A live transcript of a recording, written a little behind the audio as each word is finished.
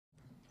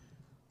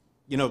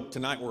You know,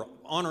 tonight we're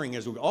honoring,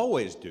 as we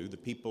always do, the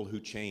people who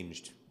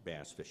changed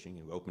bass fishing,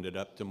 who opened it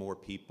up to more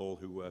people,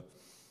 who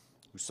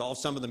solved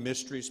some of the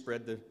mysteries,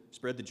 spread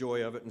the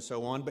joy of it, and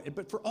so on.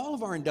 But for all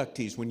of our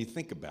inductees, when you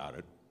think about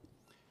it,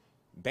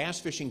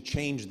 bass fishing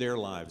changed their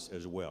lives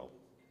as well.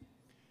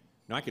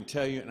 Now, I can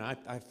tell you, and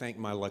I thank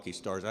my lucky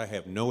stars, I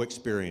have no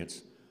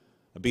experience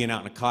of being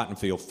out in a cotton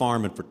field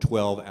farming for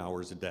 12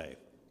 hours a day.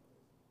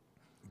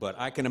 But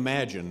I can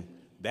imagine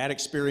that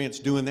experience,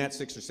 doing that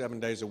 6 or 7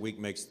 days a week,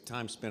 makes the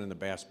time spent in the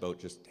bass boat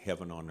just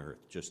heaven on earth,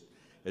 just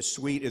as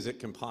sweet as it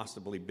can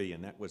possibly be.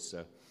 And that was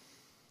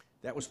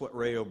what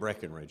Rayo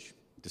Breckenridge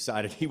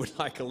decided he would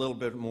like a little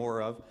bit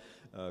more of.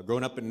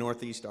 Growing up in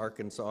northeast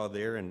Arkansas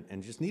there,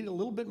 and just needed a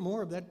little bit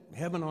more of that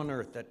heaven on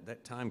earth,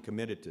 that time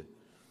committed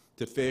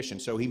to fish. And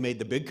so he made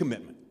the big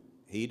commitment.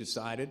 He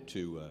decided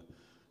to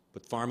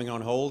put farming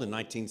on hold in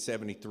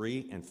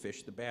 1973 and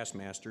fish the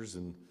Bassmasters.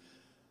 And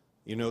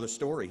you know the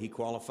story. He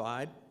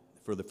qualified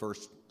for the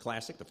first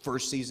Classic, the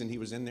first season he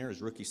was in there,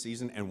 his rookie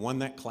season, and won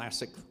that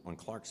Classic on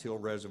Clarks Hill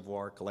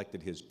Reservoir,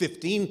 collected his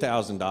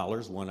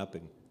 $15,000, one up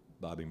in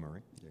Bobby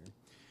Murray there,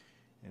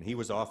 and he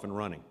was off and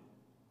running.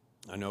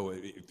 I know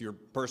if you're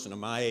a person of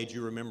my age,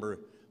 you remember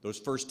those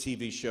first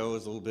TV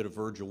shows, a little bit of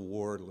Virgil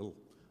Ward, a little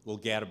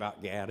Gad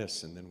about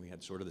Gaddis, and then we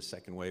had sort of the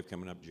second wave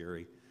coming up,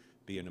 Jerry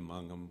being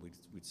among them.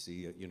 We'd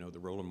see, you know, the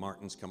Roland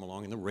Martins come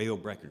along, and the Rayo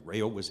Breckenridge.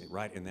 Rayo was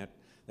right in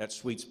that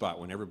sweet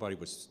spot when everybody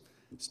was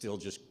still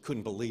just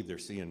couldn't believe they're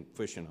seeing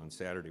fishing on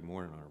Saturday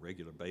morning on a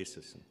regular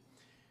basis.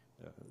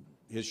 And,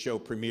 his show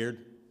premiered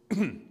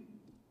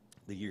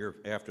the year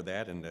after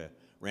that and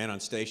ran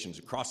on stations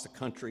across the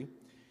country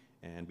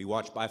and be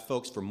watched by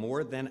folks for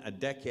more than a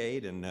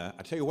decade. And I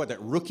tell you what, that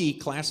rookie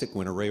Classic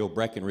winner, Rayo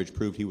Breckenridge,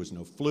 proved he was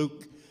no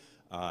fluke.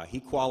 He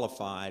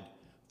qualified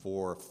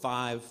for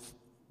 5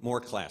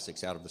 more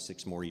Classics out of the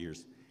 6 more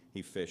years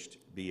he fished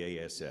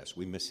BASS.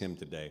 We miss him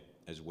today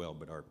as well,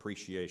 but our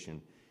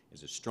appreciation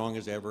is as strong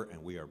as ever,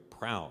 and we are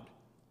proud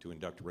to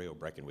induct Rayo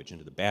Breckenridge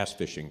into the Bass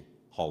Fishing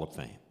Hall of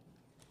Fame.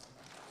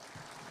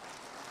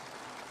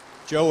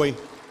 Joey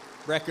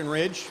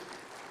Breckenridge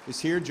is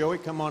here. Joey,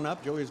 come on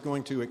up. Joey is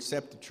going to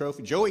accept the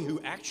trophy. Joey,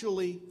 who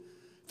actually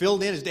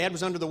filled in, his dad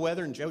was under the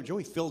weather, and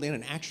Joey filled in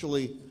and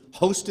actually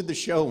hosted the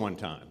show one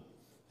time.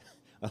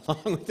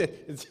 Along with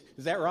it, is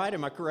that right?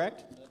 Am I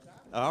correct?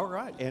 All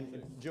right.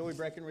 And Joey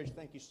Breckenridge,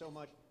 thank you so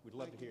much. We'd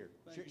love to hear.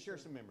 Share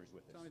some memories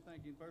with us. Tony,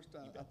 thank you. First,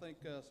 I think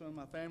some of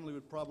my family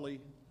would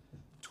probably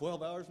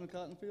 12 hours in the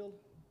cotton field.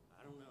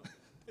 I don't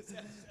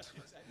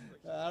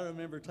know. I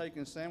remember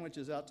taking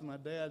sandwiches out to my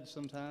dad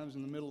sometimes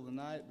in the middle of the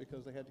night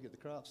because they had to get the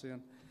crops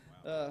in.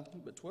 Wow.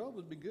 But 12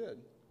 would be good.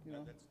 You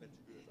know, that's good.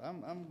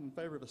 I'm in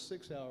favor of a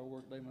 6-hour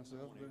workday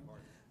myself.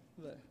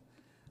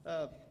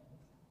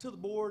 To the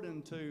board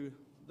and to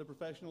the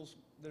professionals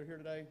that are here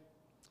today,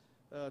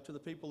 to the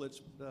people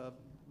that's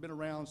been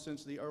around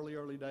since the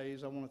early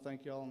days, I want to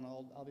thank y'all and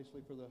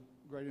obviously for the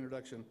great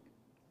introduction.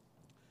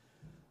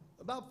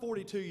 About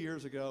 42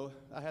 years ago,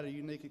 I had a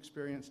unique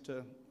experience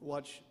to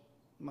watch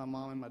my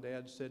mom and my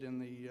dad sit in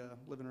the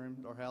living room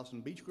of our house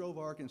in Beech Grove,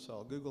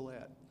 Arkansas. Google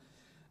that.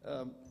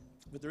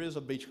 But there is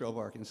a Beech Grove,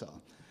 Arkansas.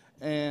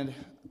 And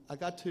I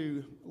got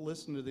to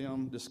listen to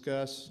them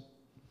discuss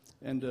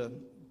and to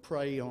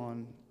pray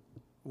on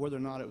whether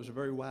or not it was a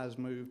very wise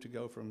move to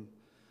go from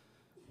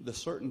the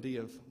certainty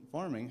of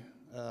farming,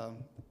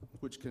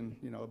 which can,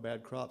 you know, a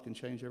bad crop can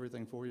change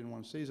everything for you in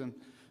one season,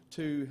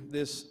 to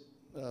this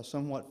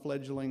somewhat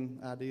fledgling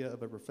idea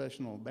of a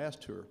professional bass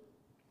tour.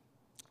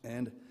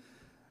 And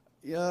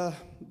yeah,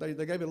 they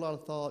gave it a lot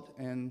of thought,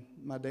 and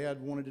my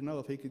dad wanted to know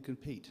if he could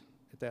compete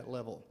at that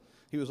level.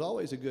 He was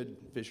always a good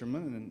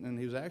fisherman, and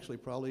he was actually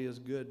probably as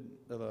good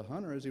of a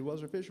hunter as he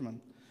was a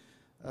fisherman.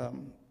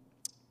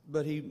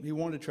 But he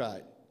wanted to try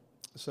it.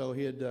 So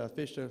he had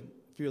fished a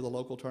few of the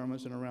local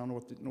tournaments in around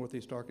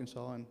northeast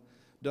Arkansas and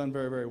done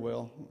very, very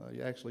well.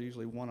 He actually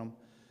usually won them.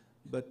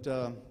 But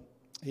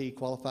he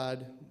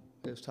qualified,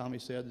 as Tommy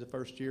said, the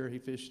first year he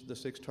fished the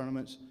 6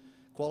 tournaments,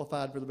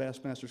 qualified for the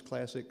Bassmaster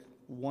Classic,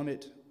 won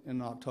it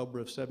in October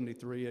of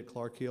 '73 at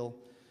Clarks Hill,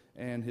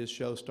 and his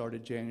show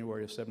started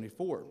January of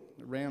 '74.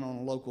 It ran on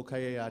a local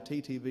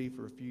KAIT TV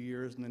for a few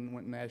years and then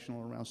went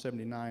national around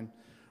 '79.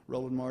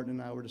 Roland Martin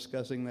and I were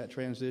discussing that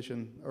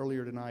transition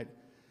earlier tonight,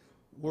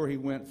 where he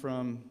went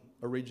from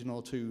a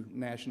regional to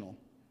national.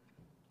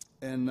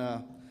 And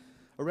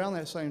around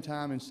that same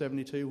time in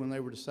 '72, when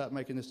they were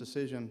making this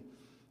decision,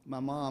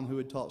 my mom, who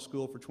had taught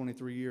school for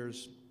 23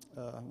 years,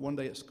 one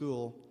day at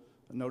school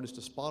noticed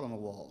a spot on the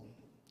wall,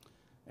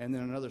 and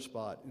then another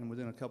spot, and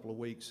within a couple of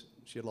weeks,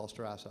 she had lost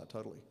her eyesight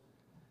totally.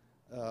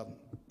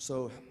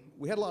 So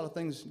we had a lot of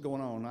things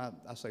going on.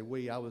 I say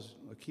we, I was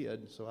a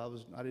kid, so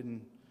I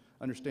didn't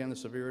understand the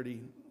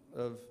severity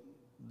of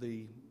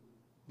the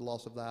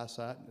loss of the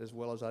eyesight, as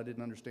well as I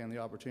didn't understand the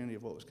opportunity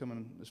of what was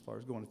coming as far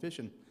as going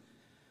fishing.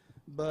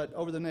 But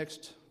over the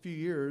next few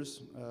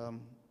years,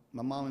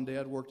 my mom and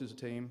dad worked as a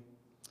team,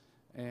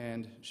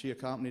 and she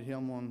accompanied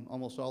him on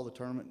almost all the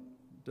tournament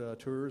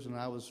tours, and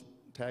I was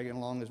tagging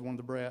along as one of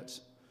the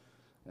brats,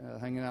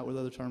 hanging out with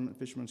other tournament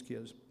fishermen's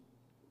kids.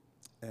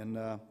 And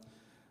I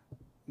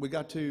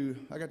got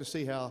to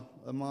see how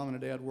a mom and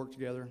a dad worked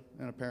together,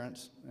 and a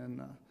parents,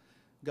 and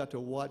got to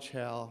watch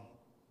how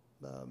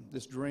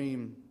this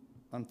dream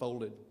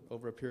unfolded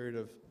over a period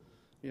of,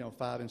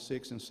 5 and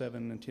 6 and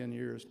 7 and 10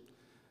 years.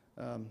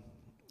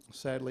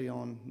 Sadly,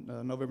 on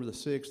November the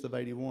 6th of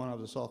 '81, I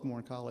was a sophomore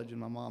in college, and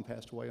my mom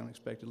passed away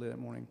unexpectedly that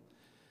morning.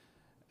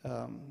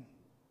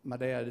 My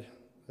dad,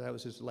 that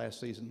was his last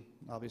season,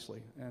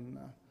 obviously, and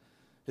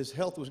his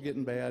health was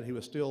getting bad. He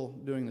was still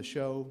doing the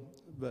show,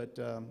 but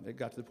it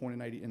got to the point in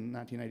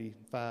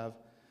 1985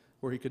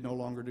 where he could no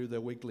longer do the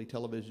weekly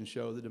television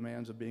show, the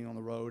demands of being on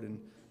the road,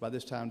 and by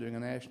this time doing a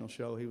national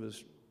show, he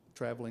was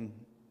traveling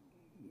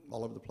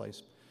all over the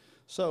place.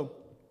 So,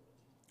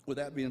 with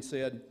that being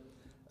said,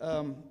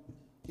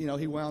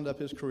 he wound up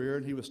his career,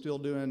 and he was still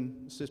doing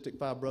cystic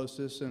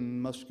fibrosis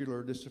and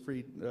muscular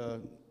dystrophy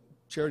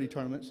charity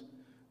tournaments.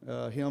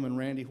 Him and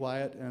Randy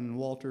Wyatt and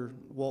Walt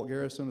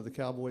Garrison of the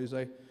Cowboys,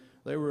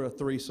 they were a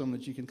threesome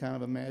that you can kind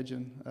of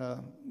imagine,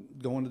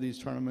 going to these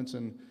tournaments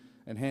and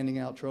handing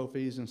out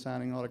trophies and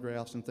signing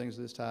autographs and things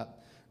of this type.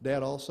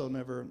 Dad also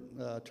never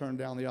turned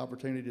down the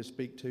opportunity to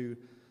speak to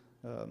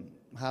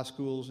high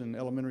schools and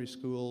elementary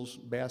schools,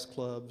 bass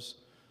clubs,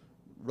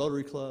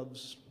 Rotary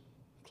clubs,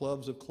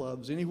 clubs of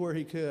clubs, anywhere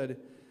he could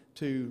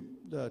to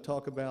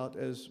talk about,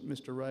 as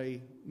Mr.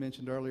 Ray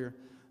mentioned earlier,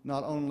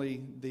 not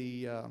only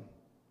the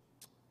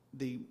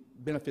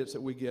benefits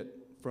that we get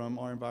from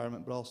our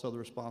environment, but also the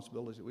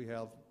responsibilities that we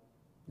have,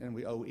 and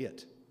we owe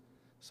it.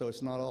 So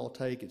it's not all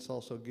take, it's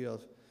also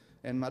give.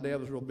 And my dad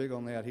was real big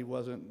on that. I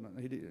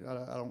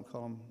don't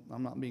call him,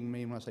 I'm not being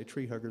mean when I say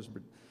tree huggers,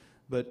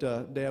 but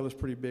Dad was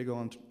pretty big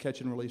on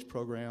catch and release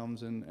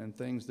programs and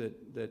things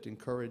that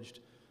encouraged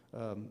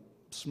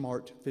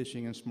smart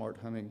fishing and smart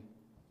hunting.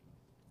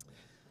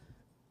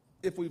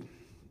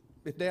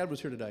 If Dad was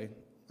here today,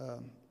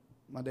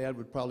 my dad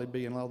would probably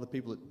be, and a lot of the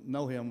people that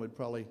know him would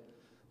probably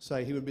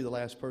say he would be the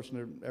last person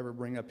to ever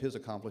bring up his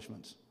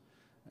accomplishments.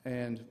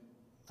 And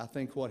I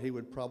think what he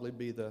would probably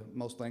be the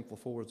most thankful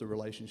for is the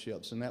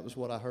relationships. And that was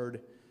what I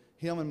heard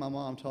him and my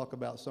mom talk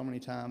about so many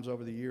times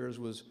over the years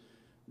was,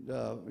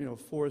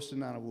 Forrest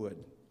and Nina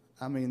Wood.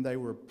 I mean, they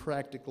were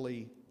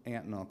practically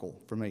aunt and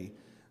uncle for me.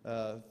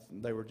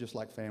 They were just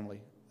like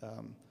family.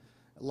 A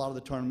lot of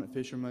the tournament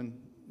fishermen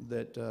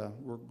that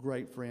were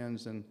great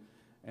friends,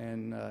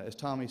 and as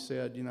Tommy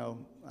said,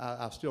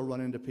 I still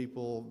run into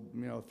people,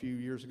 a few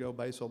years ago,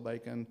 Basil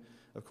Bacon,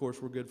 of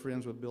course, we're good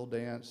friends with Bill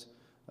Dance.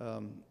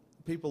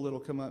 People that'll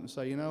come up and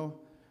say,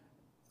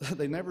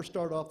 they never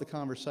start off the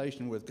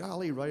conversation with,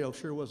 golly, Rayo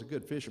sure was a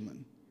good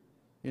fisherman.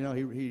 He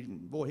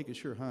could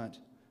sure hunt,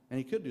 and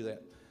he could do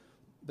that.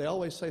 They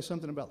always say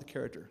something about the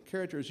character.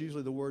 Character is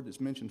usually the word that's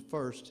mentioned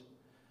first,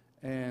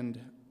 and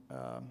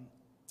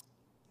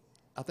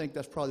I think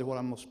that's probably what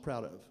I'm most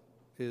proud of,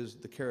 is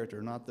the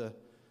character, not the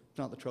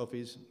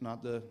trophies,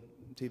 not the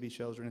TV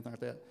shows or anything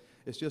like that.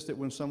 It's just that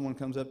when someone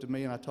comes up to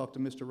me, and I talked to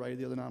Mr. Ray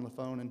the other night on the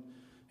phone,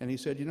 and he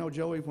said,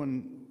 Joey,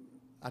 when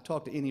I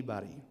talk to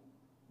anybody,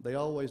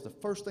 the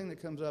first thing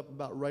that comes up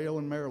about Rayo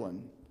and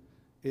Maryland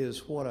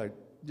is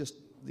just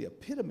the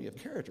epitome of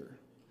character.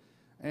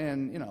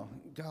 And,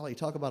 golly,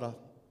 talk about a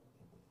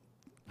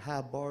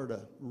high bar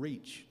to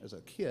reach as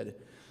a kid.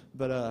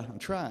 But I'm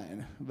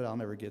trying, but I'll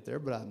never get there,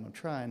 but I'm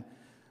trying.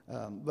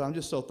 But I'm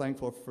just so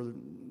thankful for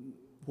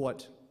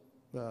what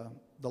the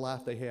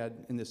life they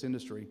had in this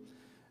industry.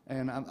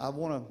 And I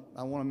want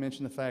to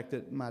mention the fact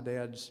that my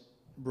dad's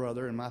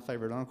brother and my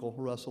favorite uncle,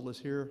 Russell, is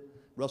here.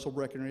 Russell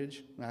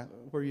Breckenridge.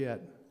 Where are you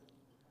at?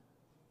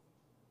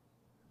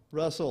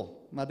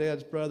 Russell, my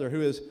dad's brother,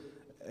 who is,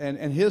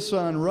 and his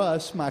son,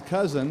 Russ, my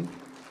cousin,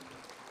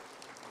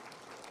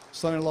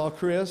 son-in-law,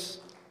 Chris,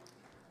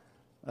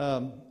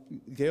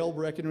 Gail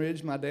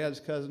Breckenridge, my dad's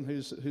cousin,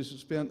 who's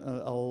spent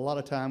a lot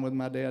of time with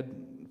my dad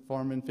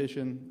farming,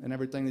 fishing, and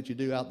everything that you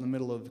do out in the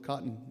middle of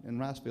cotton and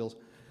rice fields.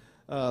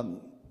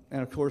 And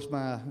of course,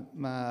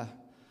 my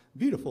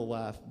beautiful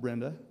wife,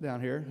 Brenda,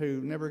 down here,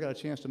 who never got a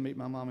chance to meet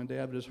my mom and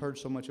dad, but has heard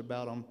so much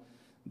about them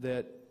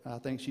that I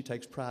think she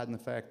takes pride in the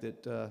fact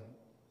that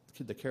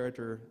the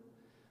character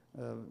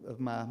of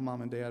my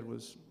mom and dad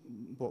was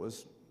what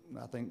was,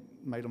 I think,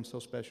 made them so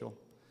special.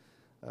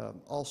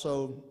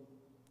 Also,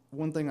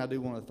 one thing I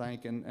do want to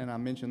thank, and I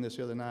mentioned this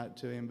the other night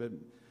to him, but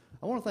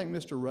I want to thank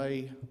Mr.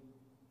 Ray,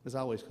 as I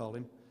always called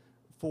him,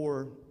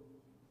 for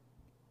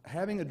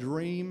having a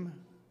dream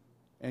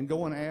and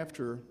going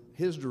after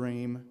his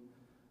dream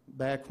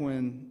back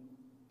when,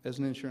 as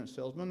an insurance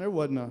salesman, there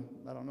wasn't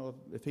I don't know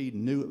if he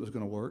knew it was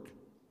going to work,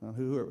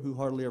 who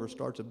hardly ever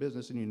starts a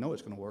business and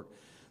it's going to work.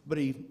 But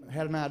he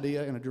had an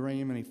idea and a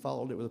dream, and he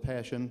followed it with a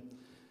passion.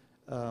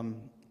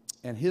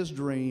 And his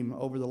dream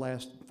over the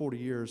last 40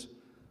 years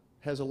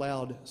has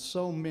allowed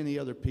so many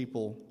other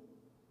people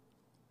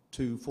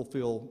to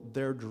fulfill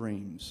their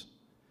dreams.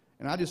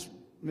 And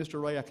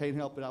Mr. Ray, I can't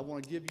help it. I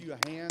want to give you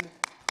a hand.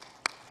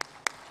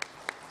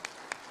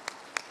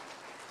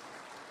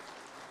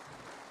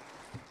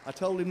 I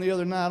told him the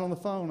other night on the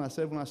phone, I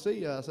said, when I see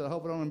you, I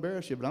hope I don't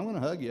embarrass you, but I'm going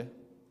to hug you.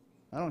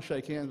 I don't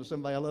shake hands with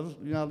somebody I love,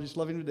 I just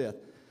love him to death.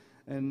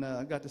 and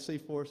got to see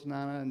Forrest and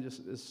Nina, and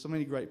just so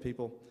many great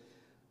people.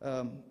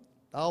 I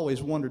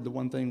always wondered the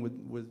one thing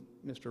with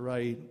Mr.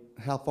 Ray,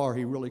 how far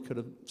he really could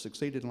have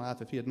succeeded in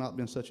life if he had not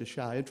been such a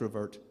shy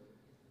introvert.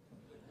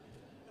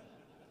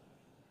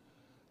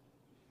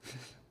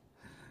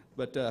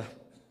 But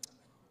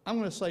I'm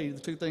going to say the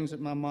two things that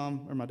my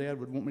mom or my dad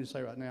would want me to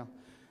say right now.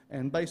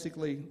 And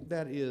basically,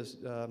 that is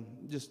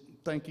just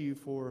thank you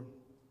for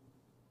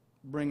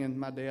bringing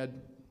my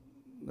dad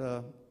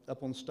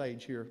up on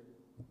stage here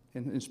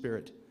in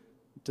spirit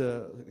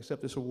to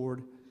accept this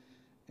award.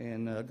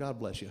 And God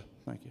bless you.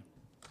 Thank you.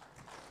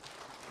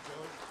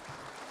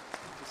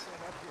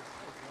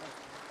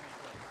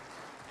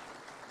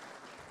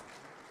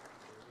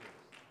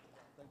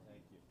 Thank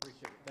you.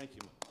 Appreciate it. Thank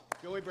you.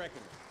 Joey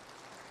Breckenridge.